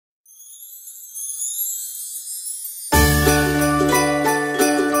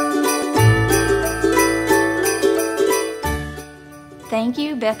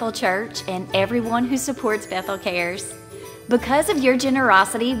Bethel Church and everyone who supports Bethel Cares. Because of your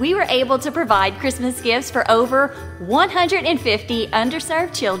generosity, we were able to provide Christmas gifts for over 150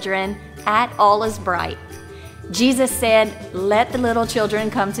 underserved children at All Is Bright. Jesus said, "Let the little children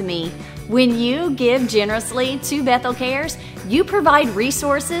come to me." When you give generously to Bethel Cares, you provide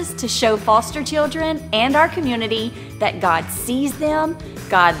resources to show foster children and our community that God sees them,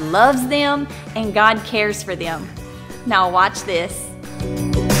 God loves them, and God cares for them. Now watch this.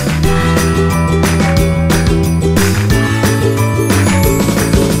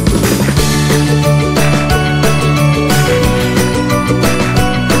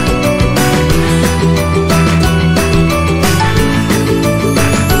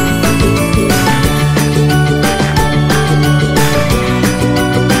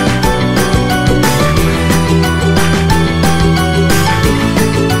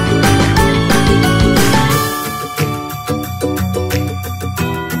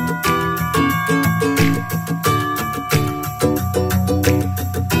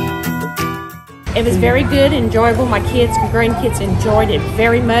 It was very good, enjoyable. My kids and grandkids enjoyed it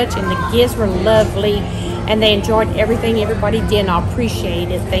very much, and the gifts were lovely, and they enjoyed everything everybody did, and I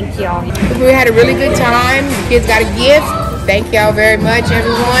appreciate it. Thank y'all. We had a really good time. The kids got a gift. Thank y'all very much,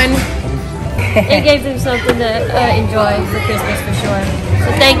 everyone. It gave them something to enjoy for Christmas for sure.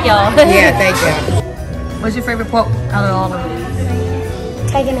 So thank y'all. Yeah, thank y'all. What's your favorite quote out of all of them?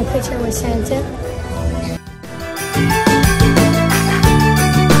 Taking a picture with Santa.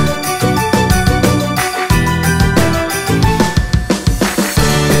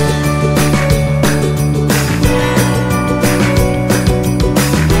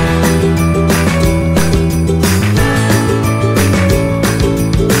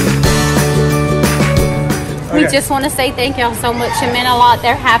 We just want to say thank y'all so much. It meant a lot.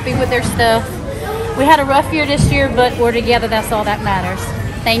 They're happy with their stuff. We had a rough year this year, but we're together. That's all that matters.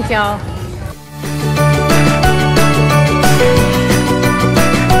 Thank y'all.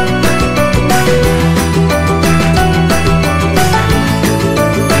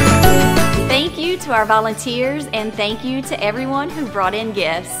 Thank you to our volunteers, and thank you to everyone who brought in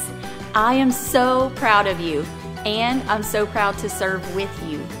gifts. I am so proud of you, and I'm so proud to serve with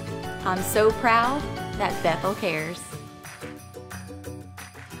you. I'm so proud that Bethel cares.